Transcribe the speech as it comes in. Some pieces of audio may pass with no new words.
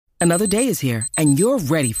Another day is here, and you're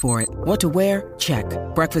ready for it. What to wear? Check.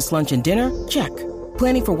 Breakfast, lunch, and dinner? Check.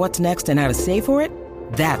 Planning for what's next and how to save for it?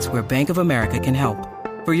 That's where Bank of America can help.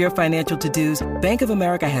 For your financial to-dos, Bank of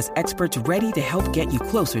America has experts ready to help get you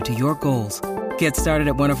closer to your goals. Get started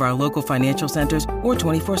at one of our local financial centers or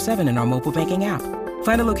 24/7 in our mobile banking app.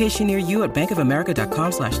 Find a location near you at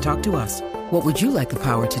bankofamerica.com/talktous. What would you like the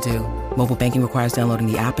power to do? Mobile banking requires downloading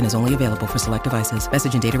the app and is only available for select devices.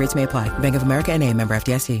 Message and data rates may apply. Bank of America N.A., member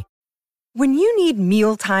FDIC. When you need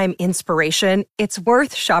mealtime inspiration, it's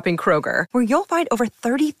worth shopping Kroger, where you'll find over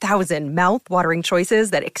 30,000 mouth-watering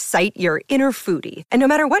choices that excite your inner foodie. And no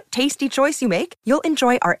matter what tasty choice you make, you'll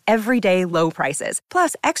enjoy our everyday low prices,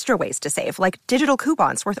 plus extra ways to save, like digital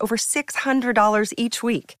coupons worth over $600 each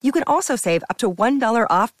week. You can also save up to $1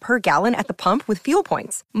 off per gallon at the pump with fuel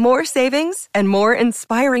points. More savings and more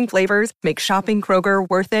inspiring flavors make shopping Kroger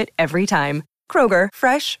worth it every time. Kroger,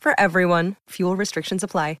 fresh for everyone. Fuel restrictions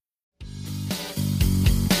apply.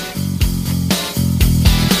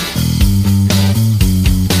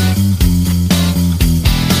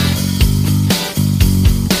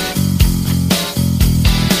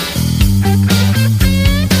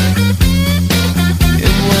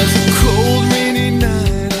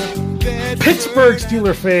 Pittsburgh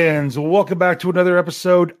Steelers fans, welcome back to another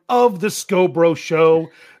episode of the Scobro Show.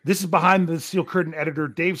 This is Behind the Steel Curtain editor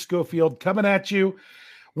Dave Schofield coming at you.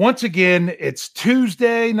 Once again, it's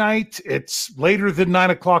Tuesday night. It's later than 9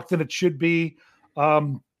 o'clock than it should be.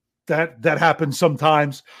 That happens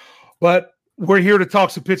sometimes. But we're here to talk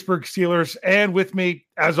some Pittsburgh Steelers. And with me,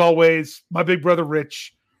 as always, my big brother,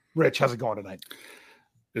 Rich. Rich, how's it going tonight?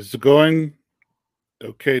 It's going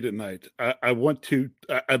okay tonight. I'd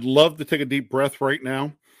love to take a deep breath right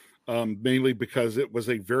now, mainly because it was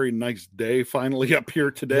a very nice day finally up here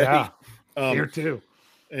today. Yeah, here too.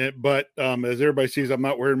 But as everybody sees, I'm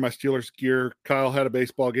not wearing my Steelers gear. Kyle had a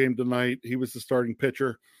baseball game tonight. He was the starting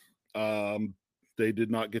pitcher. They did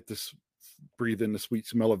not get to breathe in the sweet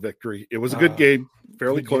smell of victory. It was a good game,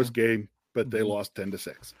 fairly close game, but they lost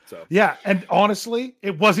 10-6. So yeah, and honestly,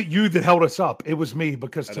 it wasn't you that held us up. It was me,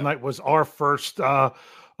 because tonight was our first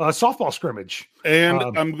softball scrimmage. And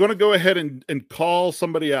I'm going to go ahead and call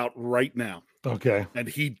somebody out right now. Okay. And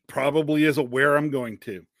he probably is aware I'm going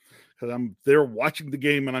to, because I'm there watching the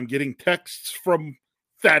game and I'm getting texts from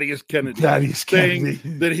Thaddeus Kennedy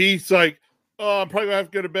saying that he's like, "Oh, I'm probably going to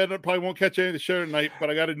have to go to bed. I probably won't catch any of the show tonight, but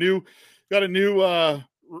I got a new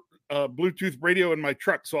Bluetooth radio in my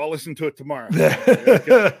truck, so I'll listen to it tomorrow."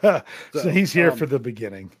 So he's here for the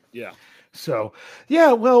beginning. Yeah. So,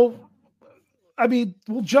 yeah, well, I mean,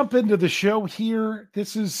 we'll jump into the show here.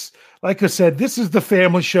 This is, like I said, this is the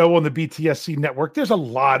family show on the BTSC network. There's a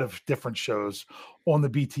lot of different shows on the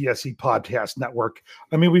BTSC podcast network.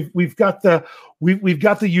 I mean, we've got the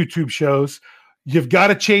YouTube shows. You've got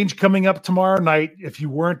a change coming up tomorrow night. If you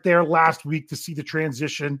weren't there last week to see the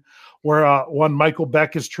transition, where one Michael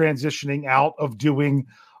Beck is transitioning out of doing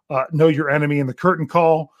Know Your Enemy in the Curtain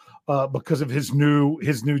Call because of his new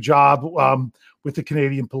job with the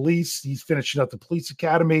Canadian Police. He's finishing up the police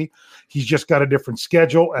academy. He's just got a different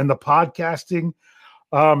schedule, and the podcasting,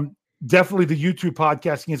 definitely the YouTube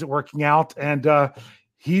podcasting isn't working out, and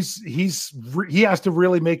he has to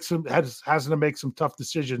really has to make some tough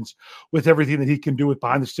decisions with everything that he can do with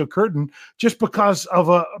Behind the Steel Curtain, just because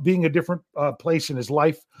of being a different place in his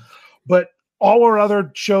life. But all our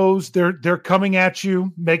other shows, they're coming at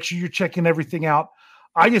you. Make sure you're checking everything out.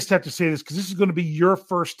 I just have to say this because this is going to be your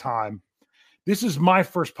first time. This is my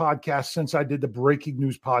first podcast since I did the Breaking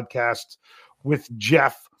News podcast with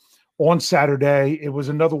Jeff on Saturday. It was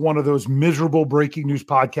another one of those miserable breaking news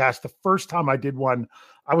podcasts. The first time I did one,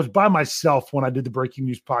 I was by myself when I did the Breaking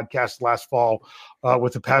News podcast last fall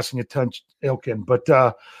with the passing of Tunch Ilkin. But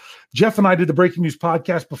Jeff and I did the Breaking News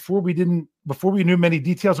podcast before we knew many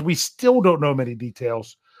details. We still don't know many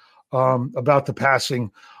details about the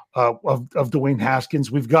passing of Dwayne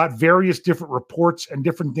Haskins. We've got various different reports and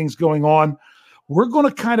different things going on. We're going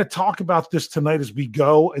to kind of talk about this tonight as we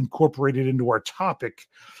go, incorporate it into our topic,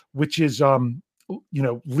 which is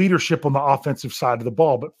leadership on the offensive side of the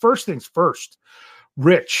ball. But first things first,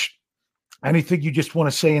 Rich, anything you just want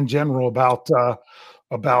to say in general about the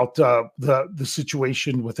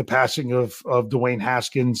situation with the passing of Dwayne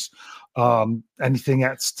Haskins? Anything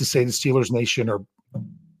else to say to Steelers Nation or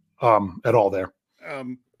at all there?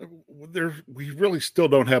 We really still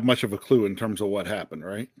don't have much of a clue in terms of what happened,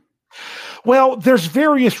 right? Well, there's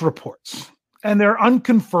various reports, and they're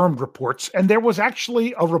unconfirmed reports. And there was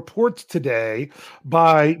actually a report today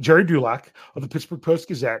by Jerry Dulac of the Pittsburgh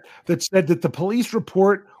Post-Gazette that said that the police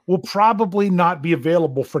report will probably not be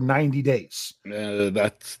available for 90 days.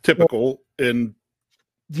 That's typical. And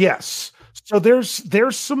Yes. So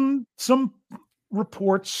there's some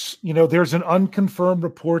reports, there's an unconfirmed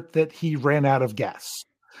report that he ran out of gas.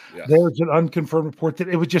 Yes. There's an unconfirmed report that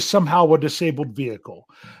it was just somehow a disabled vehicle.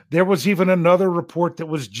 There was even another report that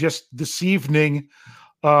was just this evening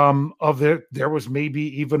there was maybe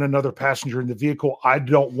even another passenger in the vehicle. I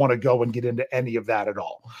don't want to go and get into any of that at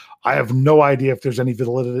all. I have no idea if there's any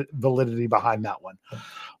validity behind that one.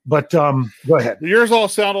 But go ahead. Yours all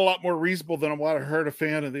sound a lot more reasonable than what I heard a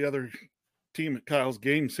fan of the other team at Kyle's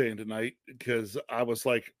game saying tonight, because I was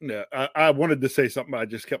like, no, I wanted to say something, but I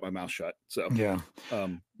just kept my mouth shut. So yeah,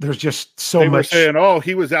 there's just so they much. Were saying, oh,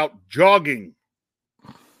 he was out jogging.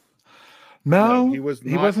 No, he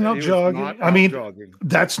wasn't out jogging. I mean, jogging.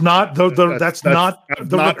 That's not that's not I've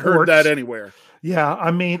the not reports. Heard that anywhere. Yeah, I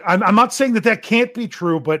mean, I'm not saying that can't be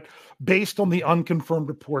true, but based on the unconfirmed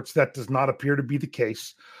reports, that does not appear to be the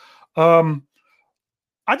case. I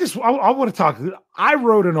want to talk. I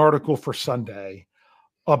wrote an article for Sunday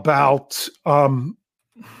about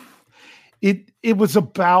it was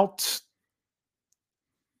about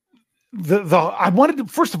I wanted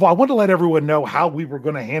to let everyone know how we were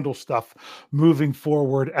going to handle stuff moving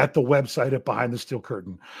forward at the website at Behind the Steel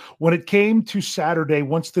Curtain. When it came to Saturday,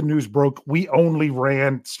 once the news broke, we only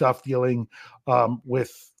ran stuff dealing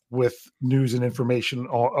with news and information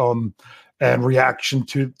and reaction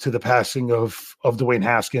to the passing of Dwayne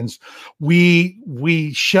Haskins.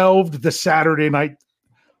 We shelved the Saturday night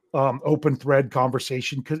open thread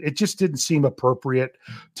conversation because it just didn't seem appropriate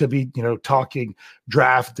to be talking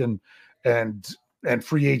draft and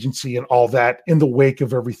free agency and all that in the wake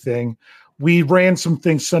of everything. We ran some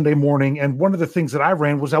things Sunday morning, and one of the things that I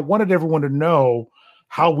ran was I wanted everyone to know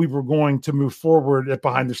how we were going to move forward at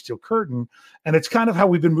Behind the Steel Curtain. And it's kind of how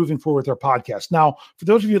we've been moving forward with our podcast. Now, for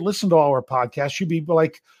those of you that listen to all our podcasts, you'd be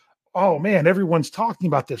like, oh man, everyone's talking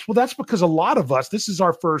about this. Well, that's because a lot of us, this is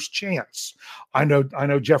our first chance. I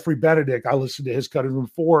know Jeffrey Benedict, I listened to his cutting room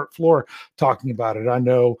floor talking about it. I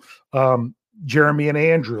know Jeremy and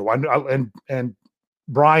Andrew, I know, and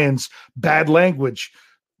Brian's Bad Language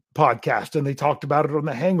podcast, and they talked about it on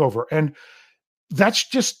The Hangover. And that's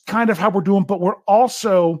just kind of how we're doing. But we're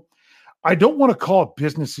also, I don't want to call it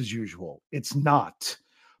business as usual. It's not,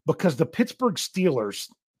 because the Pittsburgh Steelers,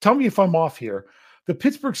 tell me if I'm off here. The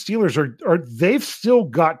Pittsburgh Steelers they've still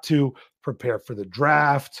got to prepare for the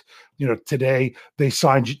draft. Today they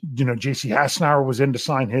signed, JC Hassenauer was in to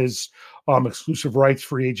sign his exclusive rights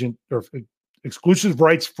free agent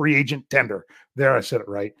tender. There, I said it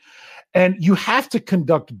right. And you have to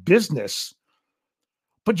conduct business,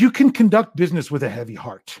 but you can conduct business with a heavy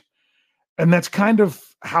heart. And that's kind of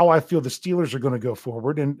how I feel the Steelers are going to go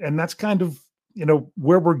forward. And that's kind of,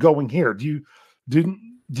 where we're going here. Do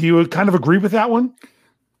you kind of agree with that one?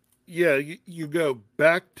 Yeah, you go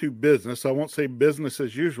back to business. I won't say business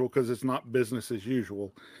as usual because it's not business as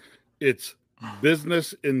usual. It's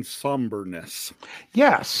business in somberness.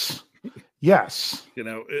 Yes.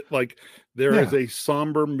 There is a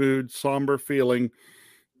somber mood, somber feeling,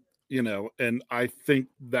 and I think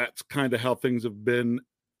that's kind of how things have been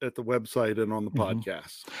at the website and on the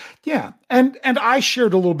podcast. Yeah. And I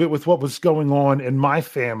shared a little bit with what was going on in my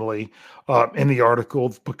family in the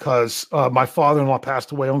article, because my father-in-law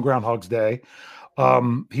passed away on Groundhog's Day.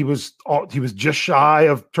 He was just shy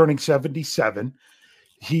of turning 77.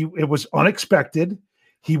 It was unexpected.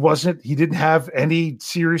 He didn't have any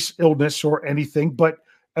serious illness or anything, but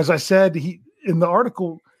as I said, in the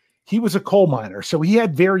article, he was a coal miner. So he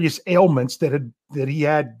had various ailments that he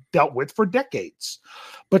had dealt with for decades.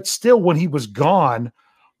 But still, when he was gone,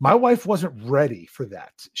 my wife wasn't ready for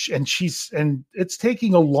that. And it's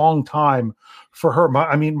taking a long time for her.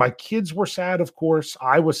 My kids were sad, of course.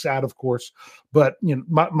 I was sad, of course. But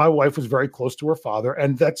my wife was very close to her father.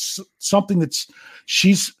 And that's something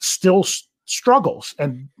she's still struggles.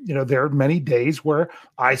 And there are many days where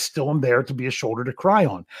I still am there to be a shoulder to cry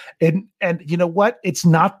on. And you know what? It's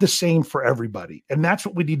not the same for everybody. And that's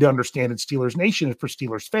what we need to understand in Steelers Nation, and for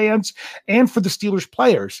Steelers fans and for the Steelers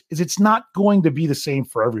players, is it's not going to be the same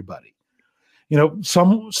for everybody. Their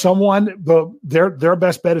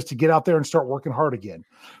best bet is to get out there and start working hard again.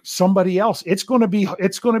 Somebody else, it's going to be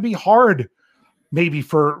hard, maybe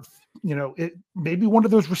for maybe one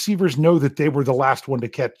of those receivers know that they were the last one to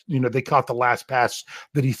catch, they caught the last pass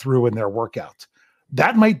that he threw in their workout.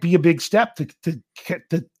 That might be a big step to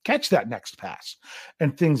catch that next pass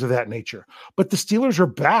and things of that nature. But the Steelers are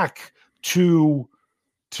back to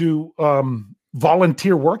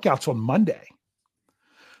volunteer workouts on Monday,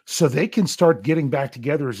 so they can start getting back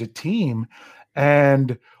together as a team.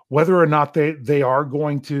 And whether or not they are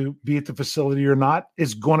going to be at the facility or not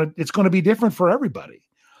it's going to be different for everybody.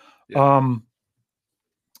 Yeah.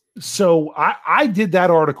 So I did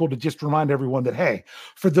that article to just remind everyone that, hey,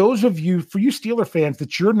 for you Steeler fans,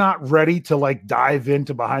 that you're not ready to like dive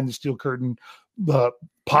into Behind the Steel Curtain, the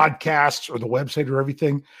podcasts or the website or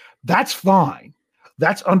everything, that's fine.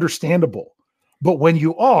 That's understandable. But when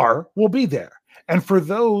you are, we'll be there. And for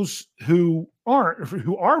those who are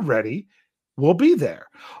ready, we'll be there.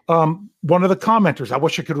 One of the commenters, I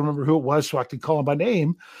wish I could remember who it was so I could call him by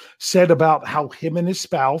name, said about how him and his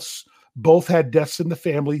spouse both had deaths in the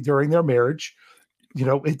family during their marriage. You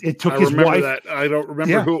know, it took his wife. That. I don't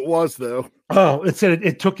remember who it was though. Oh, it said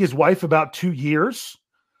it took his wife about 2 years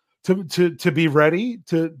to be ready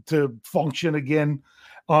to function again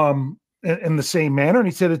in the same manner. And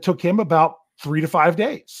he said it took him about 3 to 5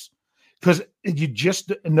 days because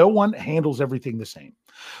no one handles everything the same.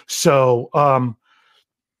 So,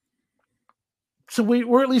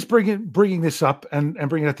 we're at least bringing this up and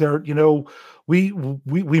bringing it there. You know, we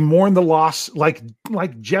mourn the loss, like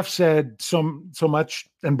Jeff said so much,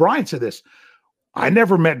 and Brian said this. I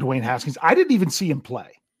never met Dwayne Haskins. I didn't even see him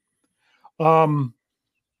play. Were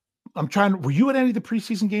you at any of the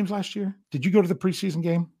preseason games last year? Did you go to the preseason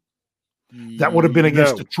game? That would have been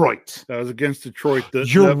against Detroit. That was against Detroit.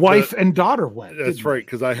 Your wife and daughter went. That's right,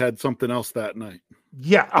 because I had something else that night.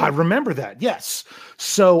 Yeah, I remember that. Yes.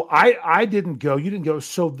 So I didn't go. You didn't go.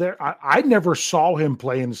 So I never saw him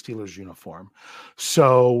play in the Steelers uniform.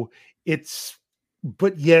 So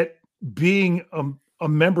but yet being a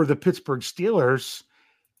member of the Pittsburgh Steelers,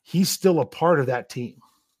 he's still a part of that team.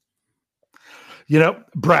 You know,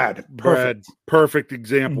 Brad, perfect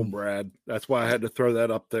example, Brad. That's why I had to throw that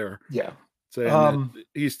up there. Yeah. Saying that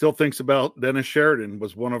he still thinks about Dennis Sheridan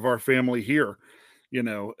was one of our family here, you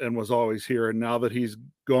know, and was always here. And now that he's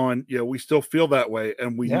gone, you know, we still feel that way.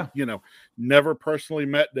 And we, you know, never personally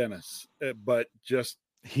met Dennis, but just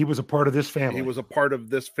he was a part of this family. He was a part of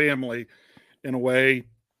this family in a way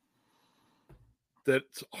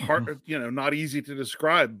that's hard, you know, not easy to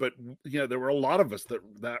describe, but you know, there were a lot of us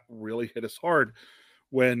that really hit us hard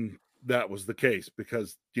when that was the case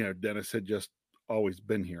because, you know, Dennis had just always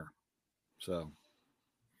been here. So,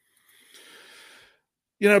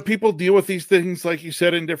 you know, people deal with these things, like you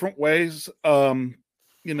said, in different ways. You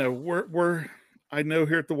know, I know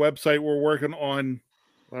here at the website, we're working on,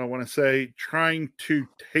 I want to say, trying to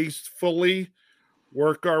tastefully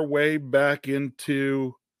work our way back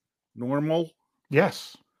into normal.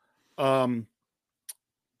 Yes. We're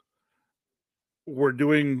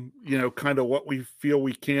doing, you know, kind of what we feel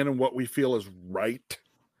we can and what we feel is right.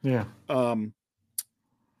 Yeah.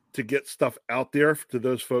 To get stuff out there to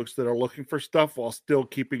those folks that are looking for stuff while still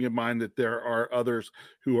keeping in mind that there are others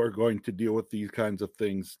who are going to deal with these kinds of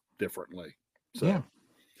things differently. So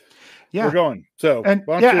yeah, we're going. So, and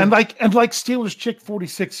like Steelers Chick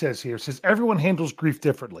 46 says everyone handles grief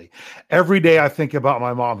differently. Every day I think about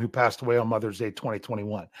my mom who passed away on Mother's Day,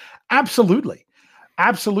 2021. Absolutely.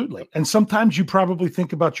 Absolutely. And sometimes you probably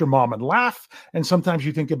think about your mom and laugh. And sometimes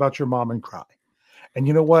you think about your mom and cry. And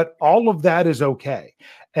you know what? All of that is okay.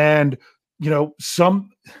 And, you know,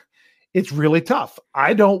 it's really tough.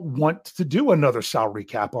 I don't want to do another salary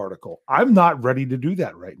cap article. I'm not ready to do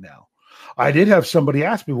that right now. I did have somebody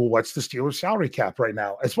ask me, well, what's the Steelers salary cap right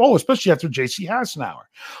now? As well, especially after J.C. Hassenauer.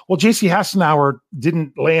 Well, J.C. Hassenauer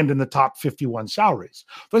didn't land in the top 51 salaries.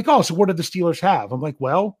 They're like, oh, so what did the Steelers have? I'm like,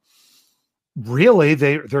 well, really,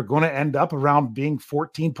 they're going to end up around being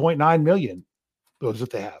 $14.9 million. Those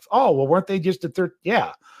that they have. Oh, well, weren't they just at third?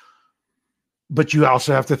 Yeah. But you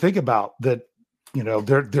also have to think about that, you know,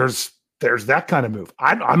 there's that kind of move.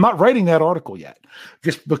 I'm not writing that article yet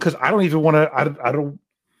just because I don't even want to,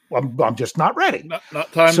 I'm just not ready.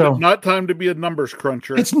 Not time to be a numbers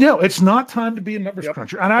cruncher. It's not time to be a numbers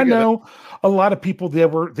cruncher. And I know a lot of people they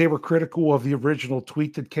were critical of the original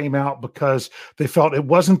tweet that came out because they felt it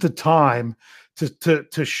wasn't the time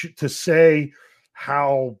to say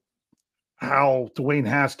how Dwayne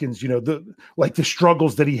Haskins, you know, the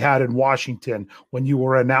struggles that he had in Washington when you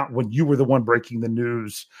were the one breaking the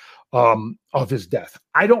news of his death.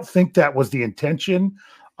 I don't think that was the intention.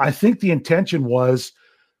 I think the intention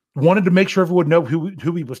wanted to make sure everyone would know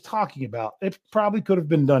who he was talking about. It probably could have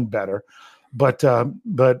been done better, but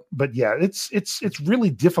yeah, it's really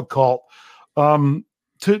difficult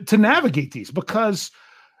to navigate these because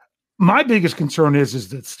my biggest concern is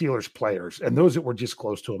the Steelers players and those that were just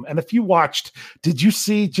close to him. And if you watched, did you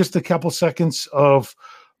see just a couple seconds of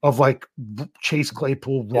like Chase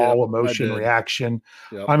Claypool raw emotion reaction?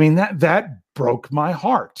 Yep. I mean, that broke my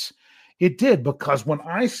heart. It did, because when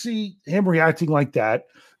I see him reacting like that,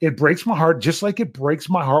 it breaks my heart, just like it breaks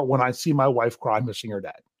my heart when I see my wife cry missing her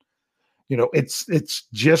dad. You know, it's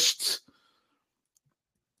just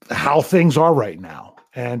how things are right now.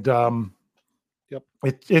 And Yep.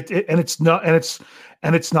 It's not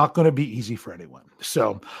going to be easy for anyone.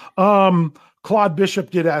 So, Claude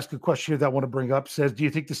Bishop did ask a question that I want to bring up. Says, do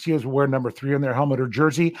you think the Steelers will wear number 3 on their helmet or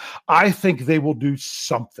jersey? I think they will do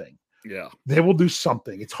something. Yeah, they will do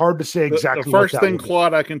something. It's hard to say exactly. The first thing,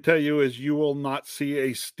 Claude, I can tell you is you will not see a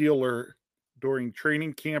Steeler during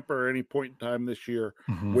training camp or any point in time this year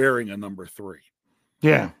wearing a number 3.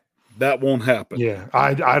 Yeah. That won't happen. Yeah,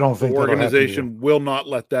 I don't think the organization will not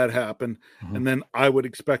let that happen. And then I would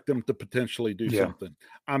expect them to potentially do something.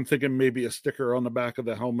 I'm thinking maybe a sticker on the back of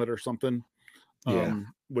the helmet or something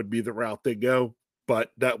would be the route they go,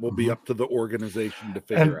 but that will be up to the organization to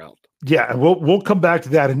figure out. Yeah, and we'll come back to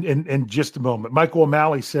that in just a moment. Michael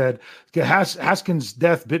O'Malley said, Haskins'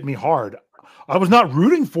 death bit me hard. I was not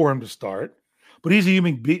rooting for him to start, but he's a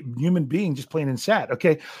human being, just plain and sad.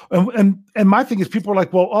 Okay. And my thing is, people are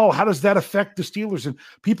like, well, oh, how does that affect the Steelers? And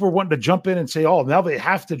people are wanting to jump in and say, oh, now they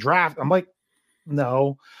have to draft. I'm like,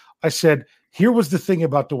 no. I said, here was the thing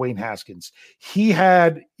about Dwayne Haskins. He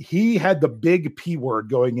had the big P word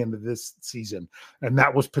going into this season, and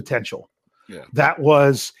that was potential. Yeah.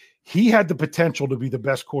 He had the potential to be the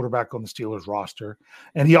best quarterback on the Steelers roster.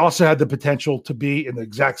 And he also had the potential to be in the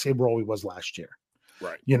exact same role he was last year.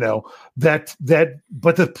 Right. But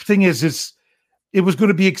the thing is it was going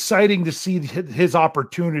to be exciting to see his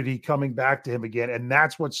opportunity coming back to him again. And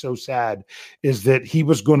that's what's so sad, is that he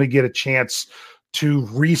was going to get a chance to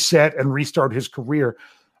reset and restart his career.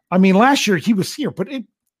 I mean, last year he was here, but Ben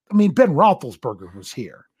Roethlisberger was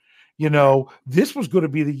here. This was going to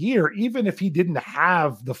be the year, even if he didn't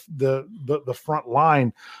have the front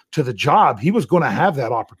line to the job, he was going to have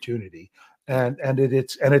that opportunity. And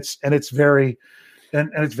it's very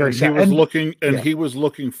sad. He was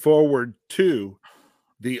looking forward to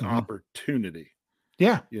the opportunity.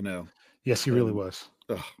 Yeah. Yes, he really was.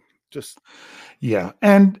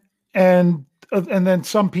 And then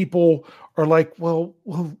some people are like, well,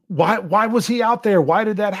 why was he out there? Why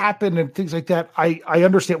did that happen? And things like that. I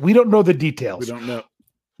understand. We don't know the details. We don't know.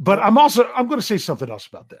 But I'm going to say something else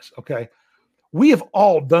about this. Okay. We have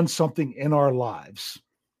all done something in our lives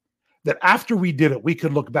that after we did it, we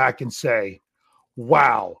could look back and say,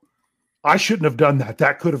 wow, I shouldn't have done that.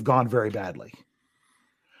 That could have gone very badly.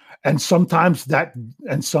 And sometimes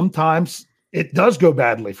it does go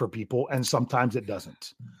badly for people, and sometimes it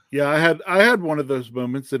doesn't. Yeah, I had one of those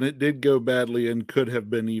moments, and it did go badly and could have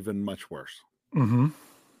been even much worse. Mm-hmm.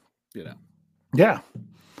 Yeah.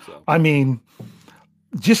 So. And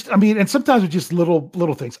sometimes it's just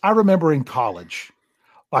little things. I remember in college,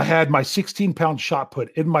 I had my 16-pound shot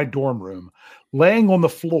put in my dorm room, laying on the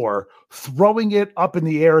floor, throwing it up in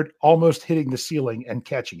the air, almost hitting the ceiling and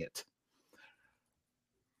catching it.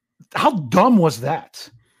 How dumb was that?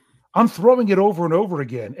 I'm throwing it over and over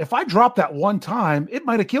again. If I dropped that one time, it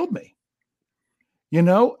might have killed me, and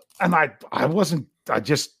I'm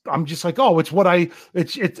just like, oh,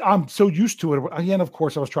 I'm so used to it. Again, of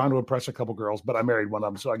course I was trying to impress a couple girls, but I married one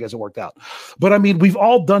of them. So I guess it worked out. But we've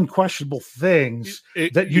all done questionable things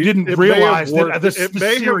that you didn't realize that it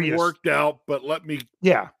may have worked out, but let me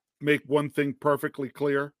make one thing perfectly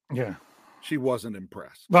clear. Yeah. She wasn't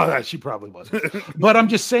impressed. Well, she probably wasn't. But I'm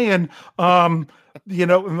just saying, someone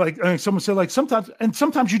said, like,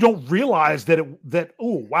 sometimes you don't realize that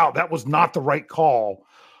oh, wow, that was not the right call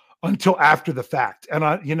until after the fact. And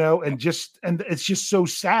and it's just so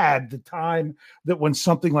sad the time that when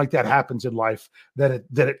something like that happens in life, that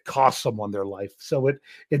it costs someone their life. So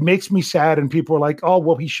it makes me sad. And people are like, oh,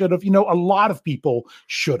 well, he should have, a lot of people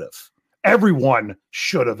should have. Everyone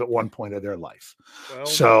should have at one point of their life. Well,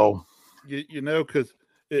 so. Because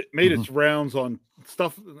it made its rounds on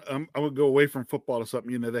stuff. I would go away from football to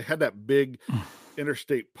something. They had that big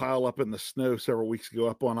interstate pile up in the snow several weeks ago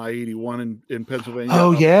up on I-81 in Pennsylvania.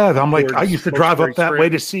 Oh, yeah. I'm like, I used to drive up that way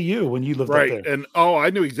to see you when you lived up there. And,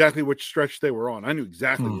 I knew exactly which stretch they were on. I knew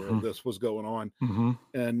exactly where this was going on. Mm-hmm.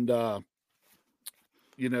 And,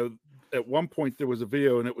 at one point there was a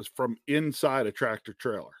video, and it was from inside a tractor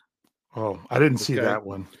trailer. Oh, I didn't see that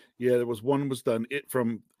one. Yeah, there was one was done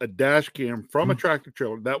from a dash cam from a tractor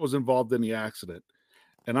trailer that was involved in the accident.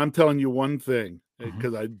 And I'm telling you one thing,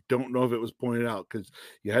 because I don't know if it was pointed out, because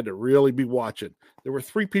you had to really be watching. There were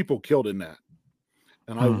 3 people killed in that.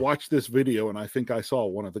 And I watched this video, and I think I saw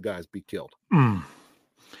one of the guys be killed. And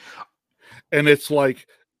it's like,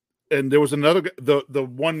 and there was another, the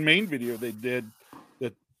one main video they did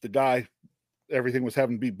that the guy, everything was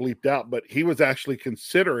having to be bleeped out, but he was actually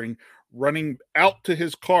considering running out to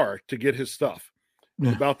his car to get his stuff.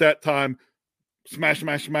 Yeah. About that time, smash,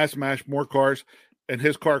 more cars, and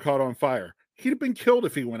his car caught on fire. He'd have been killed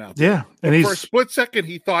if he went out there. Yeah. And for a split second,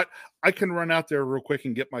 he thought, I can run out there real quick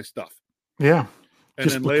and get my stuff. Yeah. And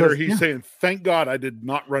then later he's saying, thank God I did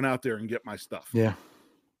not run out there and get my stuff. Yeah.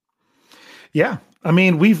 Yeah. I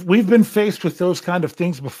mean, we've been faced with those kind of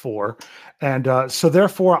things before. And so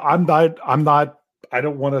therefore I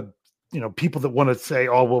don't want to, people that want to say,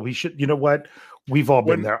 oh, well, we should, you know what? We've all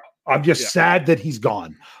been there. I'm just sad that he's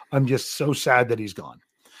gone. I'm just so sad that he's gone.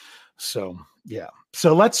 So, yeah.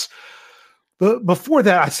 So but before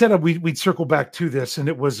that, I said we'd circle back to this, and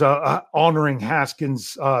it was honoring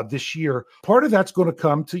Haskins this year. Part of that's going to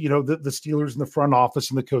come to, the Steelers and the front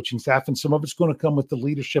office and the coaching staff, and some of it's going to come with the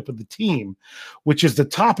leadership of the team, which is the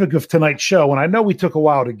topic of tonight's show. And I know we took a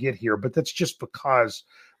while to get here, but that's just because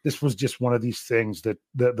this was just one of these things that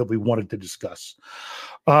we wanted to discuss.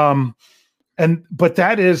 But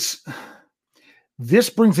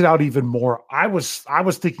this brings it out even more. I was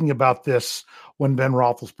thinking about this when Ben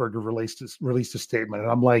Roethlisberger released a statement,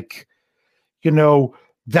 and I'm like,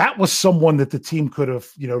 that was someone that the team could have,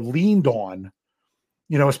 leaned on,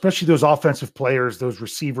 especially those offensive players, those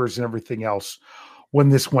receivers, and everything else when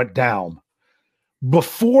this went down.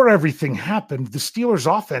 Before everything happened, the Steelers'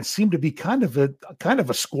 offense seemed to be kind of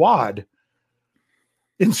a squad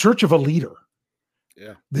in search of a leader.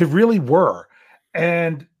 Yeah, they really were,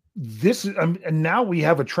 and now we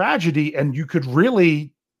have a tragedy, and you could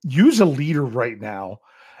really use a leader right now,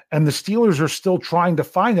 and the Steelers are still trying to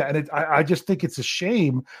find that. And I just think it's a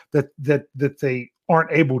shame that they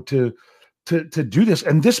aren't able to do this.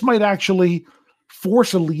 And this might actually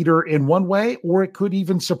force a leader in one way, or it could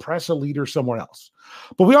even suppress a leader somewhere else.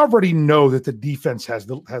 But we already know that the defense has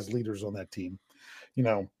leaders on that team.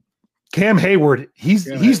 Cam Hayward, he's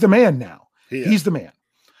the man now. He's the man.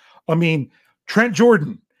 I mean, Trent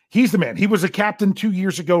Jordan, he's the man. He was a captain 2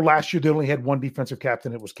 years ago. Last year, they only had one defensive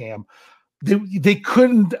captain. It was Cam. They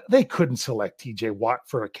couldn't select TJ Watt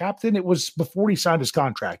for a captain. It was before he signed his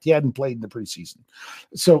contract. He hadn't played in the preseason.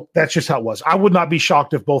 So that's just how it was. I would not be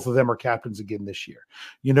shocked if both of them are captains again this year.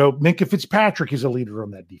 Minkah Fitzpatrick is a leader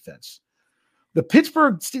on that defense. The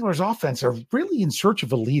Pittsburgh Steelers offense are really in search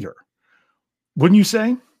of a leader. Wouldn't you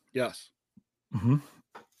say? Yes. Mm-hmm.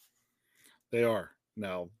 They are.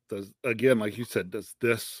 Now, like you said, does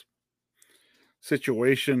this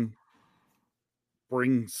situation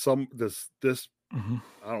bring this mm-hmm.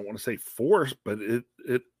 I don't want to say force, but it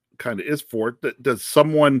kind of is for it. Does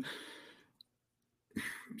someone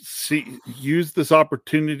use this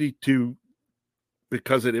opportunity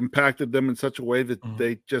because it impacted them in such a way that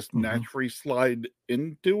they just naturally slide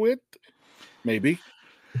into it? Maybe.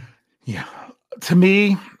 Yeah. To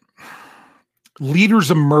me,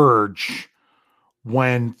 leaders emerge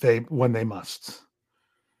when they must.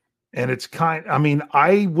 And it's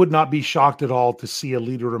I would not be shocked at all to see a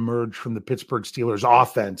leader emerge from the Pittsburgh Steelers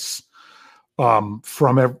offense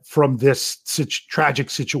from this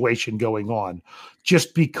tragic situation going on,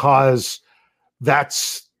 just because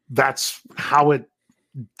that's how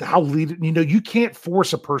leader, you can't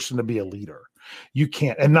force a person to be a leader. You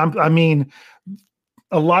can't. And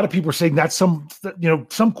a lot of people are saying that some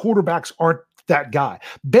quarterbacks aren't that guy.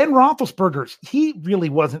 Ben Roethlisberger, he really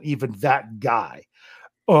wasn't even that guy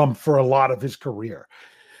for a lot of his career.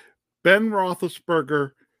 Ben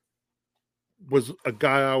Roethlisberger was a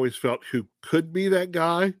guy I always felt who could be that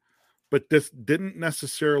guy, but this didn't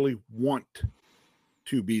necessarily want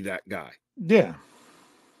to be that guy. Yeah.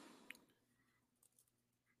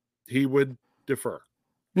 He would defer.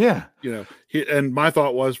 Yeah. And my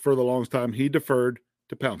thought was, for the longest time, he deferred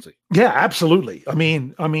to Pouncey. Yeah, absolutely. I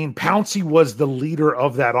mean, Pouncey was the leader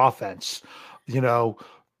of that offense,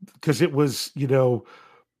 because it was,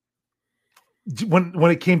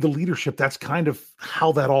 when it came to leadership, that's kind of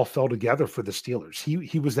how that all fell together for the Steelers.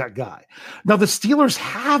 He was that guy. Now the Steelers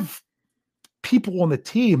have people on the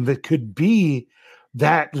team that could be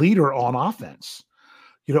that leader on offense.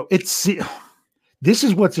 This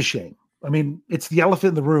is what's a shame. It's the elephant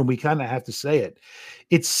in the room. We kind of have to say it.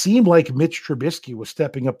 It seemed like Mitch Trubisky was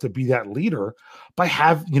stepping up to be that leader by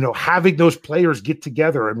having those players get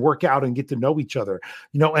together and work out and get to know each other,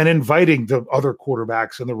 and inviting the other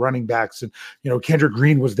quarterbacks and the running backs. And, Kendrick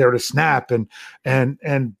Green was there to snap and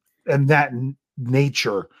that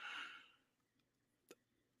nature.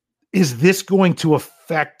 Is this going to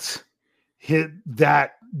affect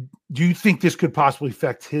that? Do you think this could possibly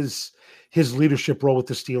affect his leadership role with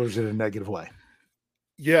the Steelers in a negative way?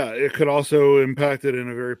 Yeah, it could also impact it in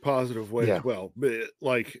a very positive way as well. But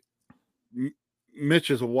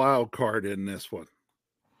Mitch is a wild card in this one.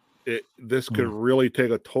 This could really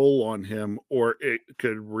take a toll on him, or it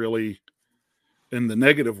could really, in the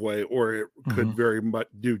negative way, or it could very much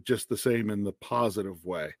do just the same in the positive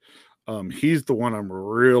way. He's the one I'm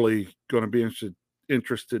really going to be interested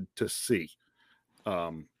interested to see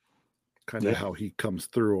kind of how he comes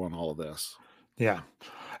through on all of this. Yeah.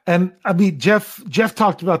 And I mean, Jeff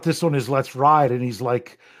talked about this on his Let's Ride, and he's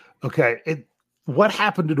like, okay, what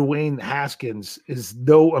happened to Dwayne Haskins is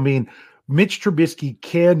Mitch Trubisky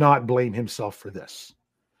cannot blame himself for this.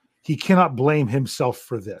 He cannot blame himself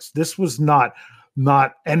for this. This was not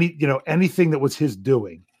anything that was his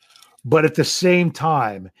doing. But at the same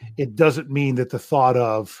time, it doesn't mean that the thought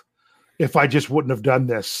of, if I just wouldn't have done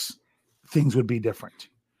this, things would be different.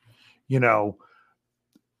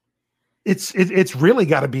 It's really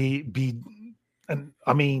got to be a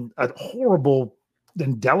horrible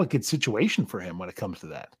and delicate situation for him when it comes to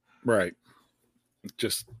that. Right.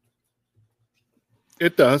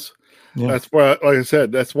 It does. Yeah. That's why, like I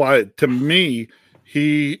said, that's why to me,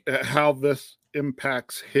 how this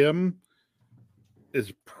impacts him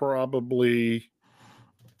is probably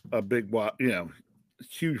a big,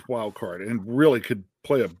 huge wild card, and really could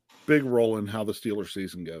play a big role in how the Steelers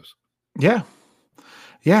season goes. Yeah.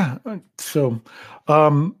 Yeah. So,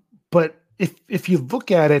 but if you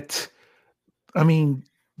look at it, I mean,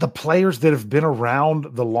 the players that have been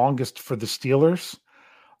around the longest for the Steelers,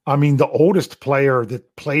 I mean, the oldest player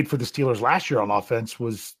that played for the Steelers last year on offense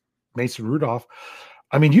was Mason Rudolph.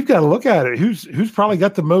 I mean, you've got to look at it. Who's probably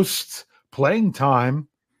got the most playing time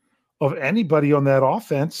of anybody on that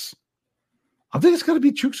offense? I think it's going to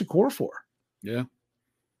be Chuks Okorafor. Yeah.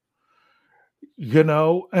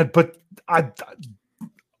 But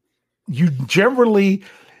you generally,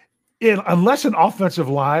 unless an offensive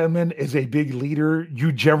lineman is a big leader,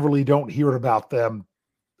 you generally don't hear about them,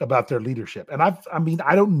 about their leadership. And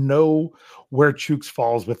I don't know where Chuks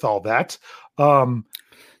falls with all that.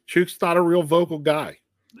 Chuks not a real vocal guy.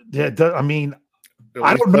 Yeah,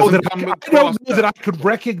 I don't know that I could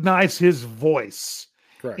recognize his voice.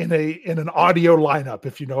 Correct. in an audio lineup,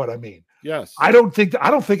 if you know what I mean. Yes. I don't think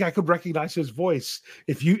I could recognize his voice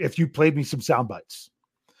if you played me some sound bites.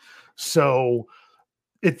 So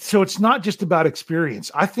it's not just about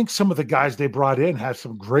experience. I think some of the guys they brought in have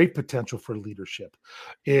some great potential for leadership,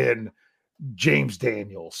 in James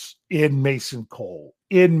Daniels, in Mason Cole,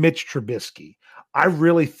 in Mitch Trubisky. I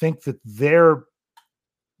really think that they're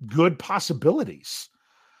good possibilities.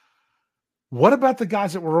 What about the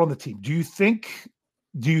guys that were on the team? Do you think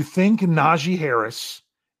Najee Harris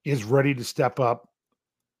is ready to step up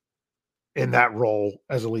in that role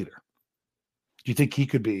as a leader? Do you think he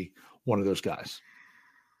could be one of those guys?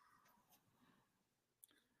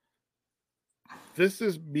 This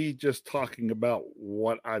is me just talking about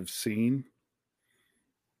what I've seen.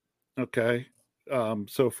 Okay.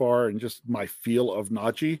 So far, and just my feel of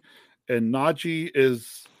Najee. And Najee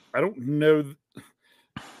is, I don't know,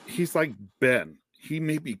 he's like Ben. He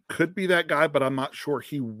maybe could be that guy, but I'm not sure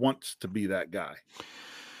he wants to be that guy.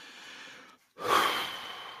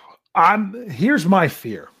 Here's my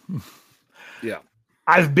fear. Yeah.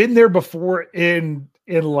 I've been there before in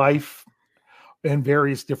life and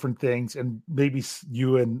various different things, and maybe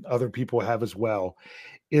you and other people have as well,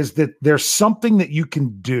 is that there's something that you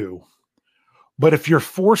can do, but if you're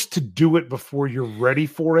forced to do it before you're ready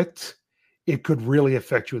for it, it could really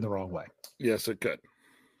affect you in the wrong way. Yes, it could.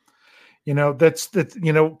 That's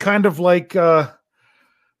kind of like,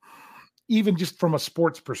 even just from a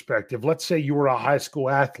sports perspective, let's say you were a high school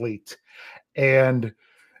athlete and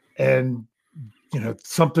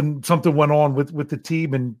something went on with the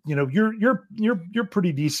team, and you're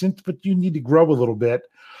pretty decent, but you need to grow a little bit.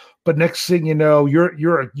 But next thing you know,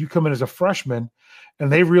 you come in as a freshman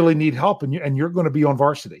and they really need help, and you're going to be on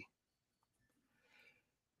varsity.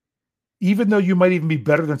 Even though you might even be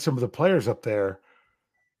better than some of the players up there,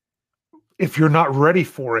 if you're not ready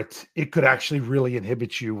for it, it could actually really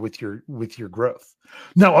inhibit you with your growth.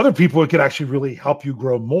 Now, other people, it could actually really help you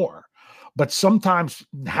grow more. But sometimes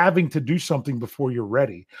having to do something before you're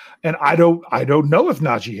ready, and I don't know if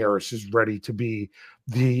Najee Harris is ready to be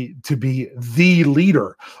the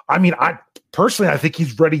leader. I mean, I think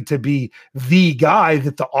he's ready to be the guy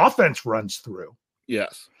that the offense runs through.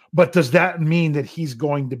 Yes. But does that mean that he's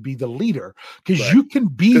going to be the leader? Because you can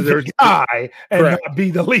be the guy and not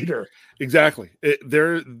be the leader. Exactly.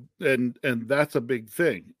 And that's a big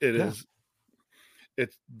thing. It's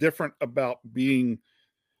different about being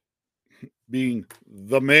the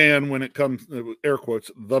man when it comes, air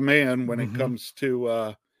quotes, the man when it comes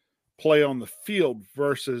to play on the field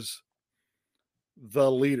versus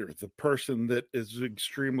the leader, the person that is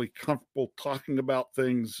extremely comfortable talking about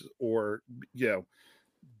things, or,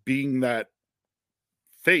 being that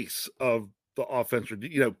face of the offense.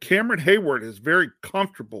 Cameron Hayward is very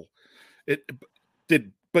comfortable.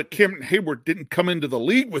 But Cameron Hayward didn't come into the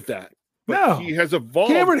league with that. but he has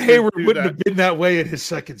evolved. Cameron Hayward wouldn't have been that way in his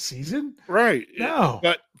second season. Right. No.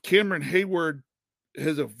 But Cameron Hayward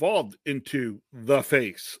has evolved into the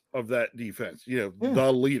face of that defense,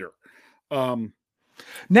 the leader.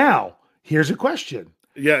 Now, here's a question.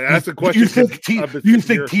 Yeah, that's a question. Do you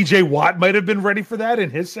think TJ Watt might have been ready for that in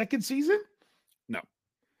his second season? No.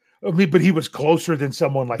 I mean, but he was closer than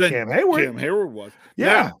someone like Cam Hayward. Cam Hayward was. Yeah.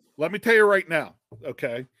 Now, let me tell you right now,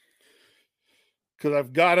 okay? Because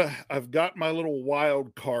I've got my little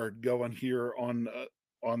wild card going here on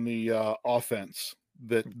the offense.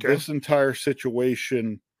 That this entire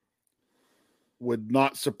situation would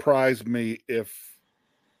not surprise me if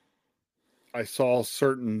I saw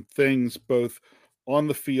certain things both on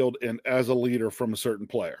the field and as a leader from a certain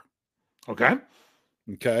player. Okay.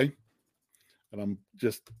 And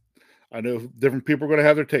I know different people are going to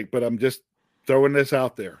have their take, but I'm just throwing this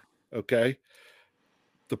out there. Okay.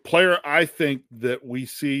 The player I think that we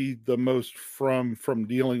see the most from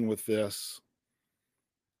dealing with this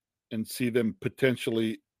and see them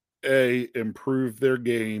potentially A, improve their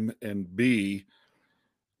game, and B,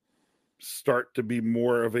 start to be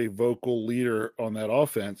more of a vocal leader on that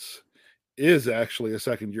offense is actually a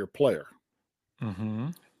second-year player.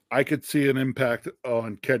 Mm-hmm. I could see an impact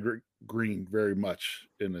on Kendrick Green very much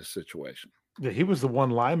in this situation. Yeah, he was the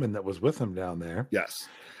one lineman that was with him down there. Yes.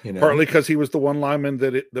 Partly because he was the one lineman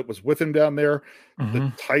that was with him down there. Mm-hmm.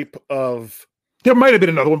 The type of there might have been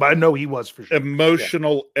another one, but I know he was for sure.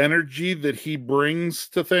 Emotional energy that he brings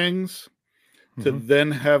to things to then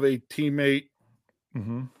have a teammate,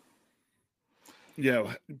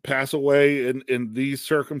 pass away in these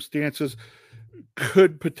circumstances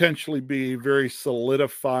could potentially be a very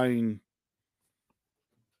solidifying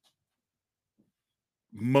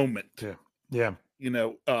moment. Yeah. I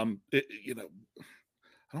don't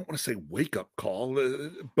want to say wake up call,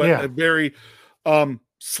 but a very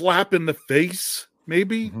slap in the face,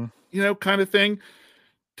 maybe, kind of thing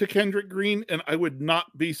to Kendrick Green. And I would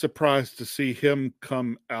not be surprised to see him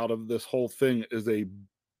come out of this whole thing as a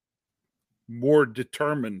more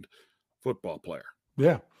determined football player.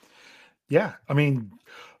 Yeah. Yeah. I mean,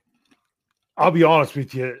 I'll be honest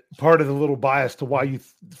with you. Part of the little bias to why you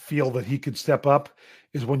feel that he could step up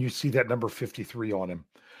is when you see that number 53 on him.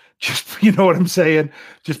 Just, you know what I'm saying?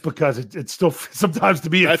 Just because it's still sometimes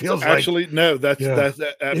to me, it feels actually, like. No, that's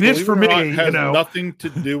it is for me. It has nothing to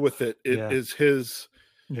do with it. It is his.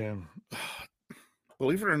 Yeah.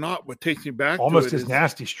 Believe it or not, what takes me back almost to his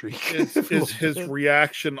nasty streak is his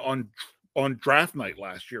reaction on draft night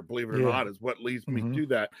last year. Believe it or not, is what leads me to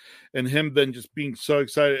that, and him then just being so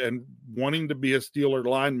excited and wanting to be a Steeler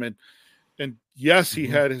lineman. And yes, he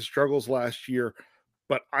had his struggles last year.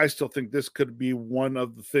 But I still think this could be one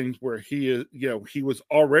of the things where he is, he was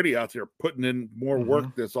already out there putting in more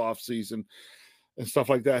work this offseason and stuff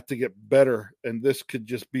like that to get better. And this could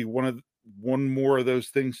just be one more of those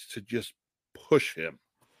things to just push him.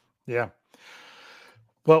 Yeah.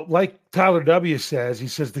 Well, like Tyler W. says, he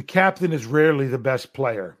says the captain is rarely the best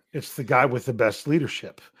player. It's the guy with the best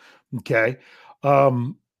leadership. Okay.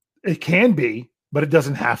 It can be, but it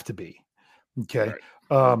doesn't have to be. Okay. Right.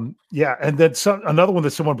 And then another one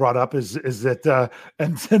that someone brought up is that,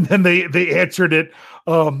 and then they answered it.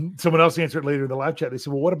 Someone else answered later in the live chat. They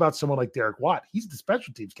said, well, what about someone like Derek Watt? He's the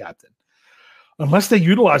special teams captain. Unless they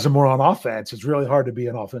utilize him more on offense, it's really hard to be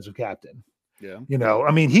an offensive captain. Yeah.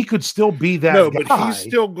 I mean, he could still be that guy. But he's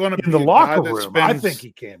still going to be in the locker room. I think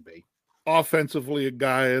he can be offensively a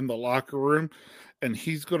guy in the locker room, and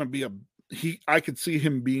he's going to be I could see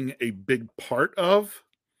him being a big part of.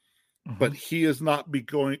 But he is not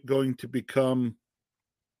going to become,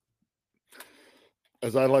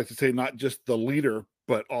 as I like to say, not just the leader,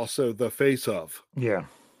 but also the face of. Yeah.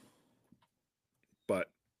 But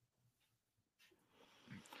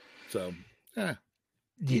so, yeah.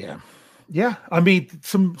 Yeah. I mean,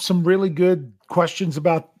 some really good questions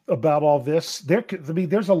about all this.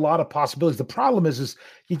 There's a lot of possibilities. The problem is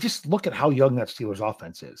you just look at how young that Steelers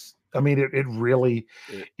offense is. I mean, it really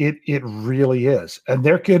is.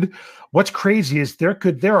 And what's crazy is there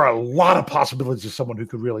are a lot of possibilities of someone who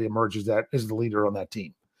could really emerge as the leader on that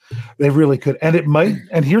team. They really could. And it might,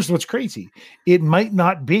 and here's what's crazy. It might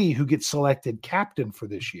not be who gets selected captain for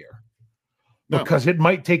this year because it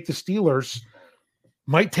might take the Steelers,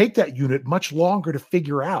 might take that unit much longer to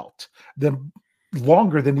figure out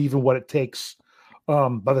longer than even what it takes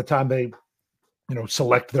by the time they,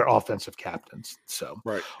 select their offensive captains. So,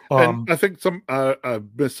 right. And I think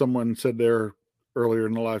someone said there earlier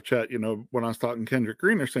in the live chat, when I was talking Kendrick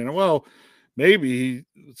Green, they're saying, well, maybe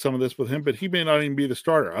some of this with him, but he may not even be the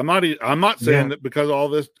starter. I'm not saying that because all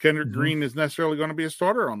this Kendrick Green is necessarily going to be a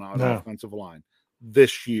starter on the offensive line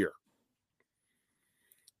this year.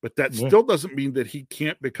 but that still doesn't mean that he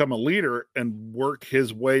can't become a leader and work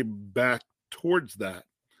his way back towards that.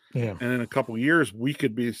 Yeah. And in a couple of years, we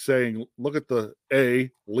could be saying, look at the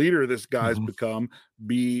A, leader this guy's become,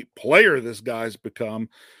 B, player this guy's become.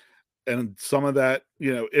 And some of that,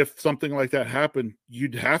 if something like that happened,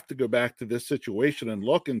 you'd have to go back to this situation and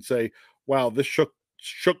look and say, wow, this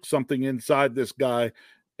shook something inside this guy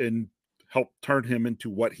and helped turn him into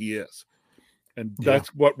what he is. And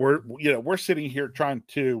that's what we're sitting here trying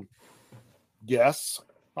to guess.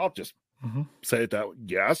 I'll just say it that way.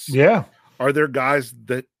 Yes. Yeah. Are there guys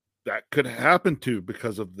that could happen to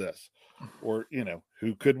because of this? Or,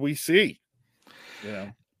 who could we see?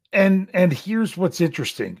 And here's what's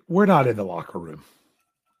interesting. We're not in the locker room.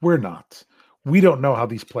 We're not. We don't know how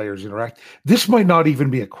these players interact. This might not even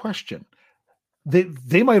be a question.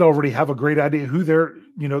 They might already have a great idea who they're,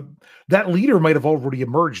 that leader might have already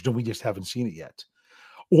emerged and we just haven't seen it yet.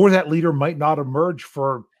 Or that leader might not emerge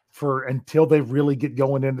for until they really get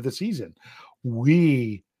going into the season.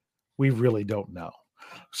 We really don't know.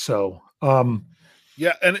 So, and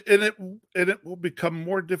it will become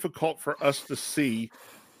more difficult for us to see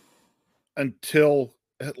until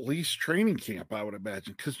at least training camp, I would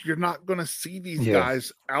imagine, because you're not going to see these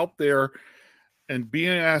guys out there and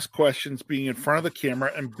being asked questions, being in front of the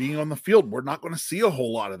camera and being on the field. We're not going to see a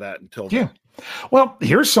whole lot of that until then. Well,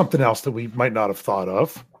 here's something else that we might not have thought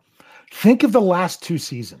of. Think of the last two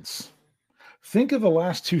seasons.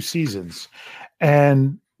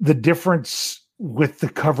 And the difference with the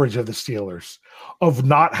coverage of the Steelers, of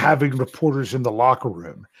not having reporters in the locker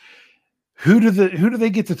room. Who do they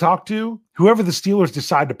get to talk to? Whoever the Steelers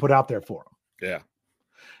decide to put out there for them. Yeah.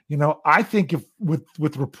 I think if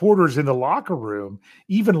with reporters in the locker room,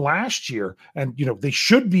 even last year, and they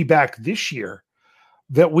should be back this year,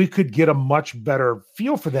 that we could get a much better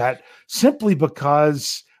feel for that, simply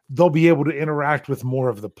because they'll be able to interact with more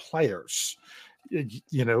of the players,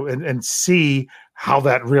 and see how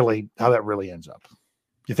that really ends up.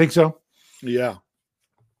 You think so? Yeah.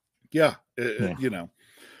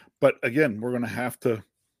 But again, we're going to have to,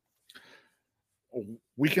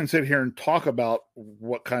 we can sit here and talk about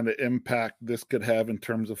what kind of impact this could have in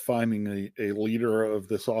terms of finding a leader of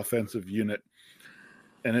this offensive unit.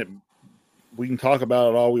 And we can talk about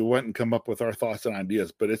it all we want and come up with our thoughts and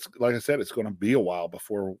ideas, but it's, like I said, it's going to be a while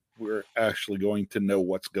before we're actually going to know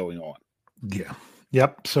what's going on. Yeah.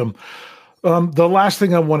 Yep. So the last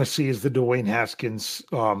thing I want to see is the Dwayne Haskins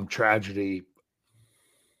tragedy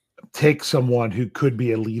take someone who could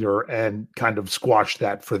be a leader and kind of squash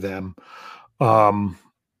that for them. I'm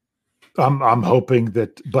hoping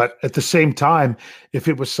that, but at the same time, if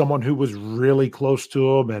it was someone who was really close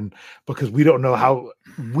to him, and because we don't know how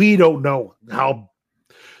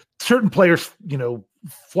certain players,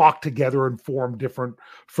 flock together and form different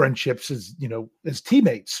friendships as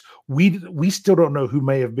teammates. We still don't know who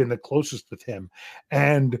may have been the closest with him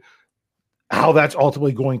and how that's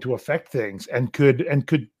ultimately going to affect things and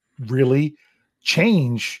could really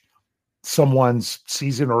change someone's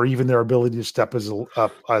season or even their ability to step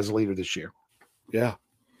up as a leader this year. Yeah.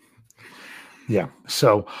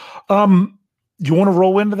 So, do you want to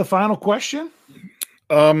roll into the final question?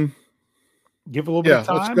 Give a little bit of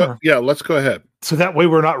time. Let's go ahead. So that way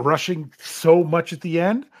we're not rushing so much at the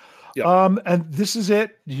end. Yeah. And this is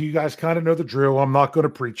it. You guys kind of know the drill. I'm not going to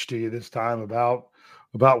preach to you this time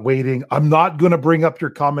about waiting. I'm not going to bring up your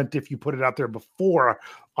comment if you put it out there before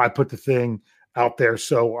I put the thing out there,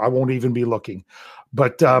 so I won't even be looking.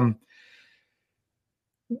 But do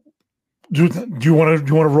you want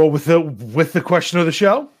to roll with the question of the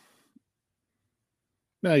show?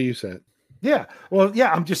 No, you said. Yeah. Well,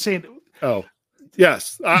 yeah. I'm just saying. Oh,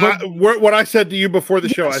 yes. What I said to you before the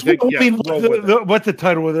show, I think. What the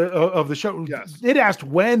title of the show? Yes. It asked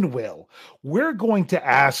when will. We're going to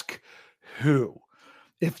ask who.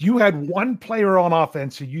 If you had one player on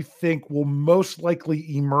offense who you think will most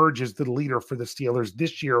likely emerge as the leader for the Steelers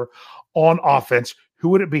this year on offense, who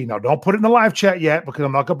would it be? Now, don't put it in the live chat yet because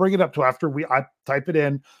I'm not going to bring it up to after I type it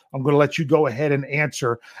in. I'm going to let you go ahead and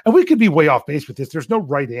answer. And we could be way off base with this. There's no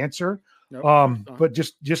right answer. Nope. But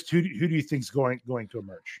just who do you think is going to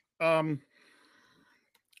emerge?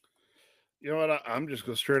 You know what? I'm just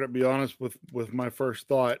going to straight up be honest with my first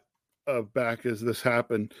thought of back as this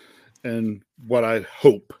happened. And what I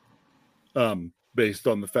hope, based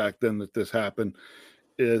on the fact then that this happened,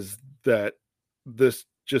 is that this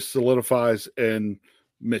just solidifies and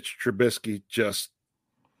Mitch Trubisky just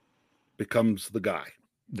becomes the guy.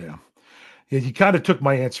 Yeah. You kind of took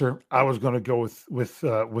my answer. I was going to go with Mitch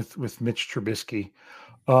Trubisky.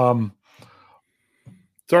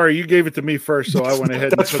 Sorry, you gave it to me first, so I went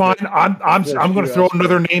ahead. That's fine. I'm going to throw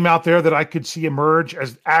another name out there that I could see emerge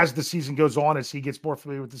as the season goes on, as he gets more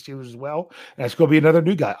familiar with the Steelers as well. And it's going to be another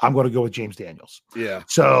new guy. I'm going to go with James Daniels. Yeah.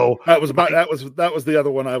 So that was the other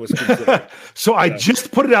one I was considering. So I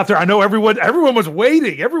just put it out there. I know everyone was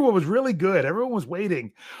waiting. Everyone was really good. Everyone was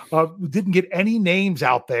waiting. Didn't get any names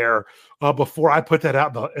out there before I put that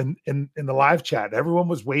out in the live chat. Everyone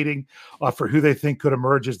was waiting for who they think could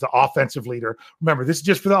emerge as the offensive leader. Remember, this is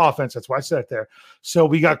just for the offense. That's why I said it there. So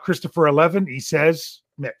we got Christopher 11. He says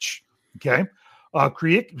Mitch. Okay.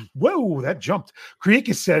 Whoa, that jumped.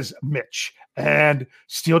 Kriakis says Mitch. And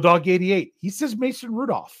Steel Dog 88. He says Mason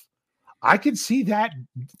Rudolph. I could see that.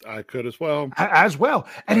 I could as well.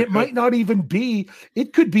 And it might not even be,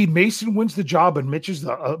 it could be Mason wins the job and Mitch is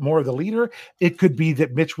more of the leader. It could be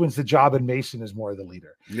that Mitch wins the job and Mason is more of the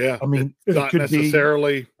leader. Yeah. I mean, it's not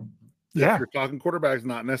necessarily, if you're talking quarterbacks,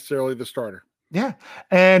 not necessarily the starter. Yeah.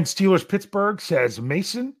 And Steelers Pittsburgh says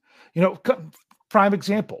Mason, prime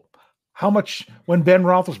example. How much when Ben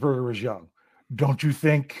Roethlisberger was young, don't you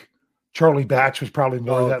think Charlie Batch was probably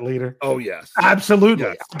more of that leader? Oh, yes. Absolutely.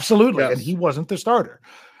 Yes. Absolutely. Yes. And he wasn't the starter.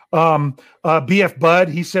 BF Bud,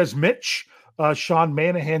 he says Mitch. Sean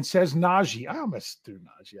Manahan says Najee. I almost threw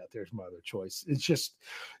Najee out there as my other choice. It's just,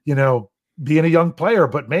 being a young player,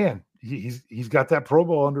 but man, he's got that Pro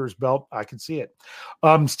Bowl under his belt. I can see it.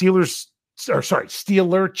 Steeler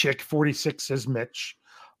Chick 46 says Mitch.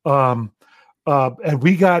 And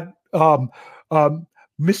we got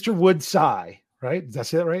Mr. Woodside, right? Did I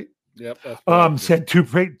say that right? Yep. Said two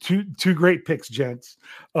great picks, gents,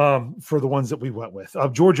 for the ones that we went with.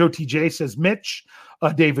 George OTJ says Mitch.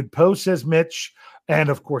 David Poe says Mitch. And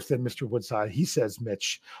of course, then Mr. Woodside, he says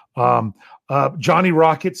Mitch. Johnny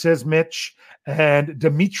Rocket says Mitch. And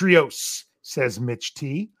Demetrios says Mitch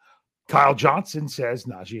T. Kyle Johnson says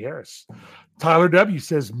Najee Harris. Tyler W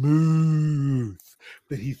says Muth,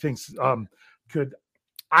 that he thinks could.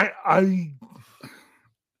 I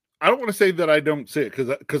don't want to say that I don't see it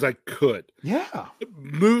because I could. Yeah.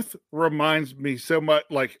 Muth reminds me so much,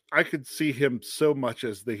 like I could see him so much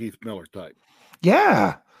as the Heath Miller type.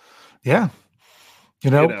 Yeah. Yeah.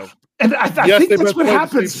 And I think that's what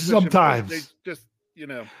happens sometimes. They just,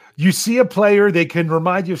 you see a player, they can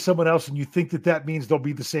remind you of someone else, and you think that means they'll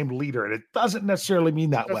be the same leader, and it doesn't necessarily mean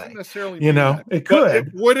that way. It could. But it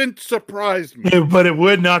wouldn't surprise me. But it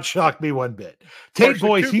would not shock me one bit. Tate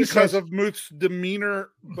Boyce, he because says, of Muth's demeanor,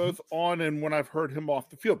 both on and when I've heard him off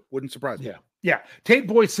the field, wouldn't surprise me. Yeah. Tate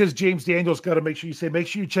Boyce says James Daniels got to make sure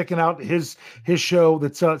you're checking out his show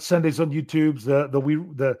that's Sundays on YouTube's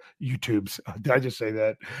the YouTubes. Did I just say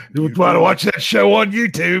that? You would want to watch that show on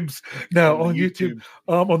YouTube's. No, on YouTube.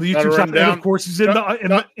 On the YouTube side, and of course, is in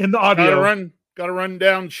the audio. Gotta run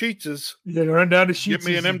down Sheetses. Yeah, run down to Sheetses. Give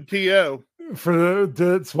me an MTO.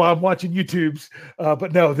 That's why I'm watching YouTube's.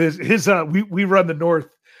 But no, there's his we run the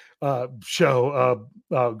North show.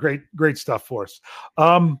 Great stuff for us.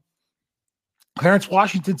 Clarence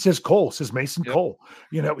Washington says Mason Cole.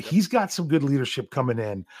 He's got some good leadership coming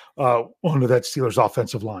in onto that Steelers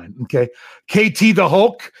offensive line. Okay. KT the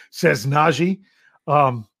Hulk says Najee.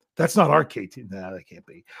 That's not our KT. No, that can't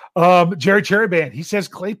be. Jerry Cherryband, he says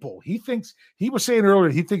Claypool. He was saying earlier,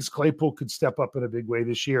 he thinks Claypool could step up in a big way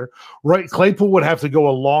this year. Right. Claypool would have to go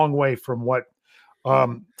a long way from what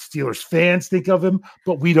Steelers fans think of him,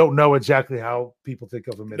 but we don't know exactly how people think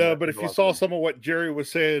of him. But if you saw some of what Jerry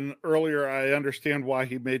was saying earlier, I understand why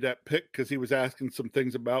he made that pick, because he was asking some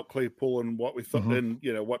things about Claypool and what we thought, and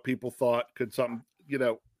what people thought could something.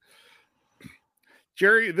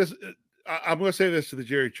 Jerry, I'm going to say this to the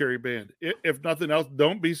Jerry Cherry Band. If nothing else,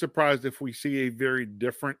 don't be surprised if we see a very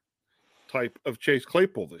different type of Chase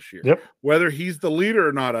Claypool this year. Yep. Whether he's the leader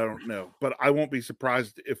or not, I don't know, but I won't be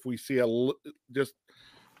surprised if we see at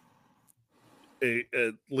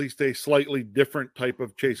least a slightly different type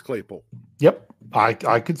of Chase Claypool. Yep.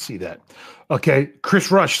 I could see that. Okay.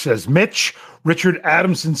 Chris Rush says Mitch. Richard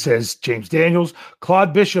Adamson says James Daniels.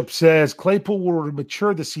 Claude Bishop says Claypool will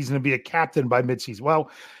mature this season and be a captain by midseason. Well,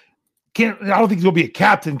 I don't think he'll be a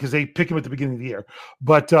captain because they pick him at the beginning of the year.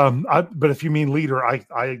 But if you mean leader, I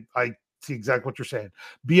see exactly what you're saying.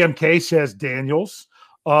 BMK says Daniels.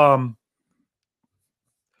 Mark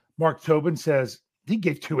Tobin says he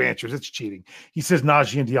gave two answers. It's cheating. He says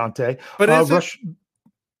Najee and Deontay. But Rush.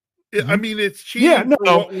 I mean, it's cheating. Yeah,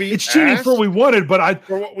 no, it's cheating for what we wanted, but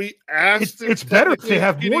for what we asked. It's better if they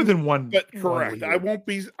have more than one. But correct. I won't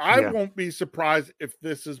be surprised if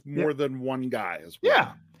this is more than one guy as well.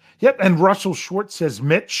 Yeah. Yep. And Russell Schwartz says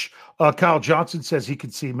Mitch. Kyle Johnson says he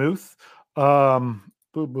could see Muth.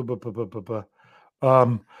 Who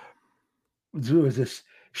is this?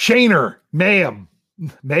 Shaner, ma'am.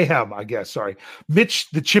 Mayhem, I guess. Sorry. Mitch,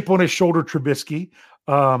 the chip on his shoulder, Trubisky.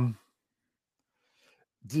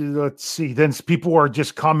 Let's see. Then people are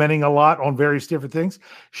just commenting a lot on various different things.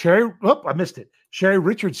 I missed it. Sherry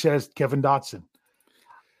Richards says Kevin Dotson.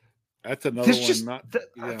 That's another one.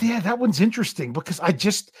 That one's interesting because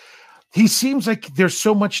he seems like there's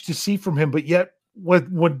so much to see from him, but yet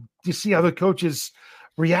when you see other coaches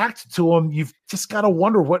react to him, you've just got to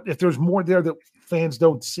wonder if there's more there that fans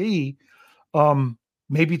don't see.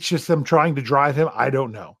 Maybe it's just them trying to drive him. I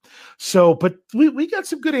don't know. So, but we got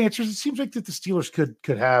some good answers. It seems like that the Steelers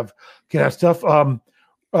could have stuff.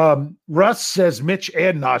 Russ says Mitch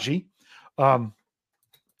and Najee.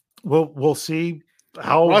 We'll see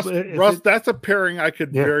how Russ. That's a pairing I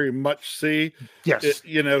could very much see. Yes,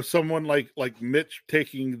 someone like Mitch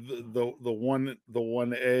taking the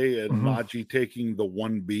 1A and Najee taking the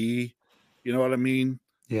 1B. You know what I mean?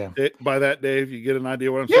 Yeah. By that, Dave, you get an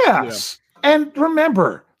idea what I'm saying. Yes. And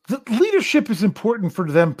remember, the leadership is important for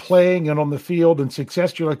them playing and on the field and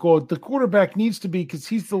success. You're like, well, the quarterback needs to be because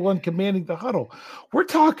he's the one commanding the huddle. We're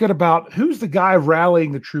talking about who's the guy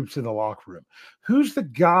rallying the troops in the locker room. Who's the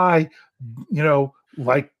guy,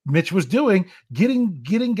 like Mitch was doing,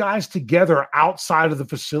 getting guys together outside of the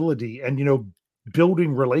facility and,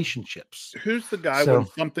 building relationships. Who's the guy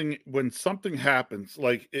when something happens,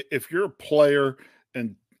 like if you're a player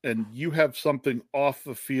and you have something off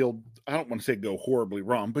the field, I don't want to say go horribly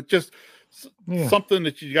wrong, but just something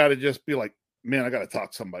that you got to just be like, man, I got to talk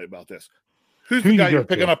to somebody about this. Who's the guy you're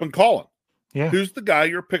picking up and calling? Yeah. Who's the guy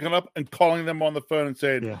you're picking up and calling them on the phone and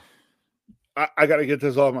saying, I got to get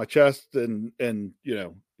this off my chest and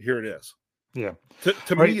here it is. Yeah.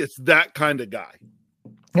 To me, it's that kind of guy.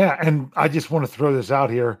 Yeah. And I just want to throw this out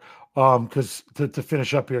here. Because to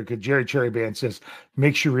finish up here, because Jerry Cherryband says,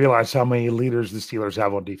 makes you realize how many leaders the Steelers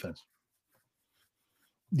have on defense.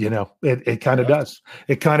 It kind of does.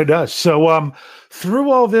 It kind of does. So through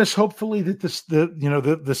all this, hopefully that the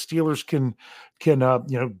Steelers can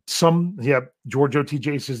George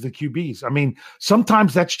OTJ says the QBs. I mean,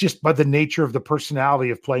 sometimes that's just by the nature of the personality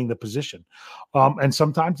of playing the position. And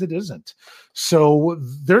sometimes it isn't. So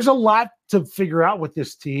there's a lot to figure out with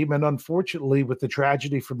this team. And unfortunately, with the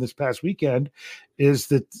tragedy from this past weekend, is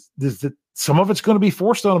that some of it's going to be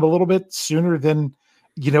forced on them a little bit sooner than,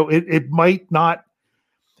 it might not.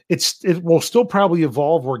 It will still probably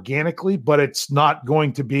evolve organically, but it's not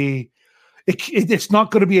going to be. It's not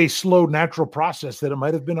going to be a slow, natural process that it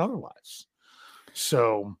might have been otherwise.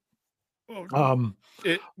 So,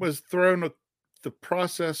 it was thrown. The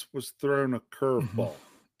process was thrown a curveball.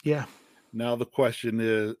 Yeah. Now the question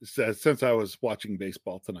is, since I was watching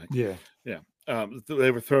baseball tonight, they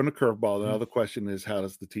were thrown a curveball. Now the question is, how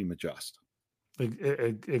does the team adjust?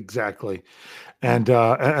 Exactly. And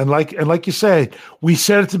like you said, we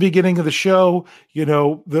said at the beginning of the show, the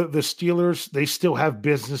Steelers, they still have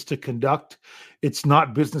business to conduct. It's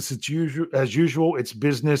not business as usual. It's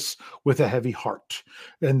business with a heavy heart.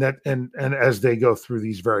 And as they go through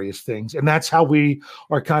these various things. And that's how we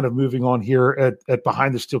are kind of moving on here at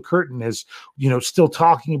Behind the Steel Curtain, is, still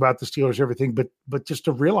talking about the Steelers, everything, but just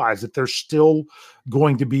to realize that there's still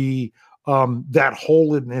going to be that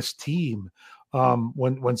hole in this team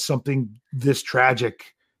when something this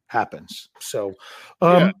tragic happens. So,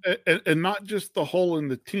 and not just the hole in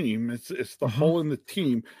the team, it's the hole in the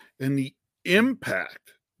team and the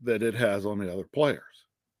impact that it has on the other players.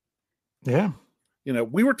 Yeah.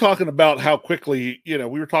 We were talking about how quickly, we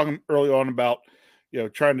were talking early on about,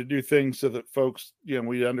 trying to do things so that folks,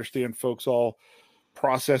 we understand folks all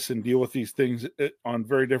process and deal with these things on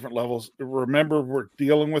very different levels. Remember, we're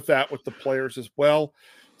dealing with that with the players as well.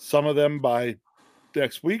 Some of them by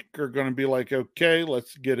next week are going to be like, okay,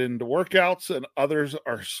 let's get into workouts, and others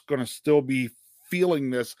are going to still be feeling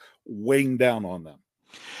this weighing down on them.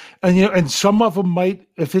 And, and some of them might,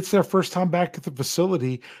 if it's their first time back at the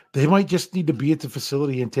facility, they might just need to be at the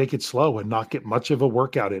facility and take it slow and not get much of a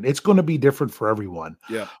workout in. It's going to be different for everyone.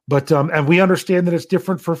 Yeah. But, and we understand that it's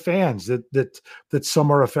different for fans, that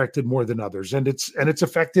some are affected more than others. And it's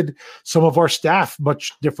affected some of our staff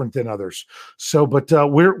much different than others. So, but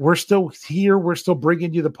we're still here. We're still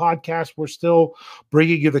bringing you the podcast. We're still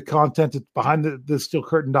bringing you the content at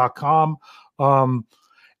BehindTheSteelCurtain.com.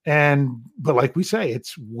 But like we say,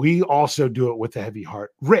 we also do it with a heavy heart.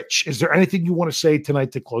 Rich, is there anything you want to say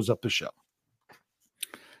tonight to close up the show?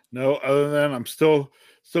 No, other than I'm still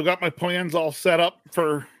got my plans all set up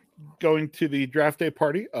for going to the draft day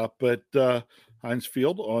party up at Heinz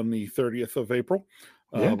Field on the 30th of April.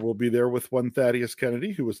 We'll be there with one Thaddeus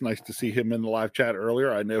Kennedy, who was nice to see him in the live chat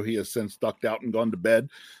earlier. I know he has since ducked out and gone to bed,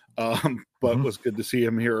 but it was good to see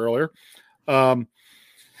him here earlier.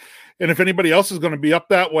 And if anybody else is going to be up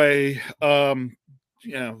that way,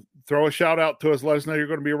 throw a shout out to us. Let us know you're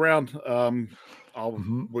going to be around.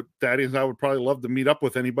 Daddy and I would probably love to meet up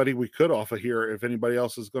with anybody we could off of here. If anybody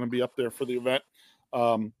else is going to be up there for the event,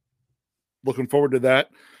 looking forward to that.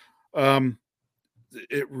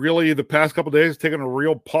 It really, the past couple of days, has taken a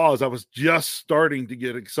real pause. I was just starting to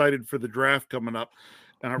get excited for the draft coming up,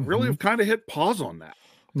 and I really have kind of hit pause on that.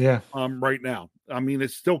 Yeah. Right now. I mean,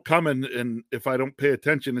 it's still coming, and if I don't pay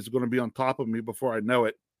attention, it's going to be on top of me before I know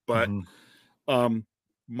it. But I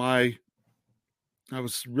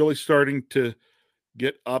was really starting to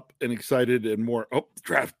get up and excited and more, the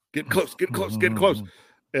draft, get close.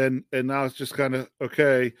 And now it's just kind of,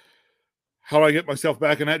 okay, how do I get myself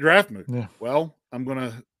back in that draft mood? Yeah. Well, I'm going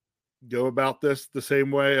to go about this the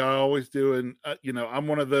same way I always do. And, I'm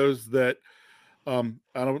one of those that I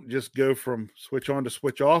don't just go from switch on to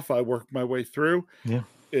switch off. I work my way through. Yeah.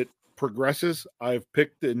 It progresses. I've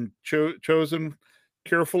picked and chosen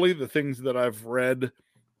carefully the things that I've read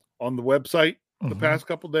on the website the past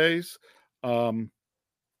couple of days. But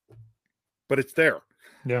it's there.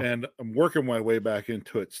 Yeah. And I'm working my way back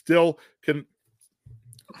into it. Still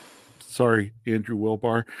sorry, Andrew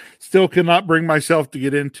Wilbar, still cannot bring myself to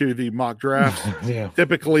get into the mock drafts. Yeah.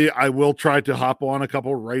 Typically I will try to hop on a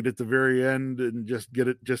couple right at the very end and just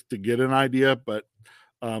to get an idea. But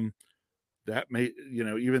that may,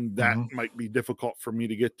 even that might be difficult for me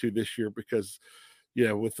to get to this year because,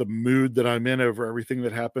 with the mood that I'm in over everything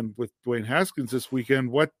that happened with Dwayne Haskins this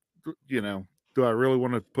weekend, do I really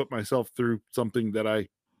want to put myself through something that I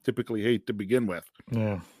typically hate to begin with?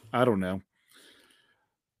 Yeah. I don't know.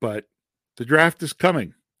 But the draft is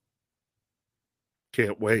coming.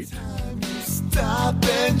 Can't wait. Stop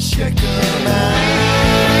and check them out.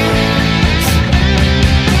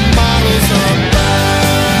 Models are back.